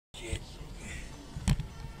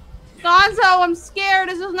Gonzo, I'm scared.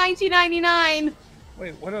 This is 1999.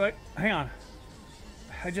 Wait, what are they? Hang on.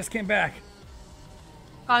 I just came back.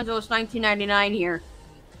 Gonzo, it's 1999 here.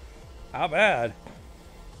 How bad?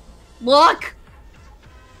 Look!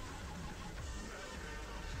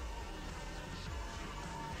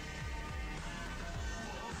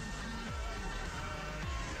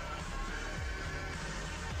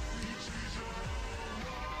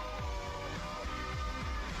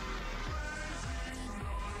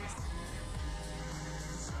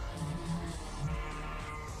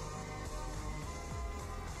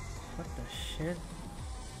 What the shit?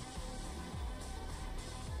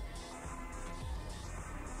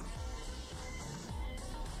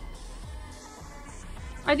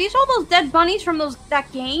 Are these all those dead bunnies from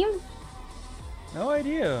that game? No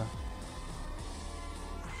idea.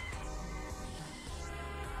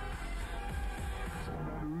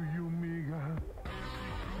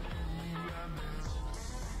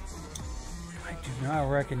 I do not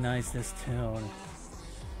recognize this tune.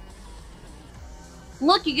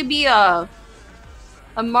 Look, you could be a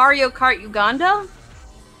Mario Kart Uganda.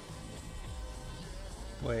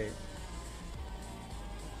 Wait.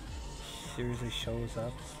 Seriously shows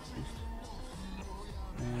up.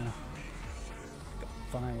 Yeah.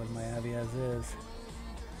 Fine with my Abby as is.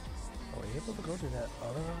 Are we able to go to that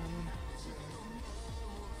other island?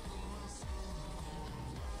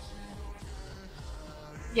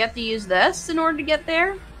 You have to use this in order to get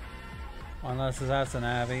there? Unless that's an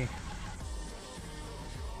Abby.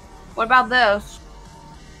 What about this?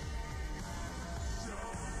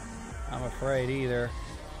 I'm afraid either.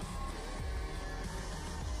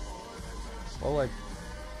 Well, like...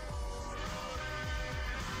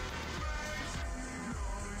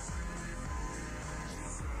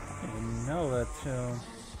 I don't even know that,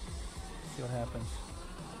 see what happens.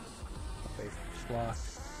 Okay, it's locked.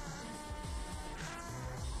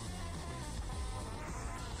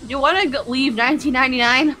 Do you want to leave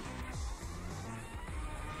 1999?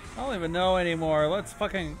 I don't even know anymore. Let's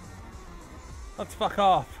fuck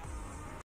off.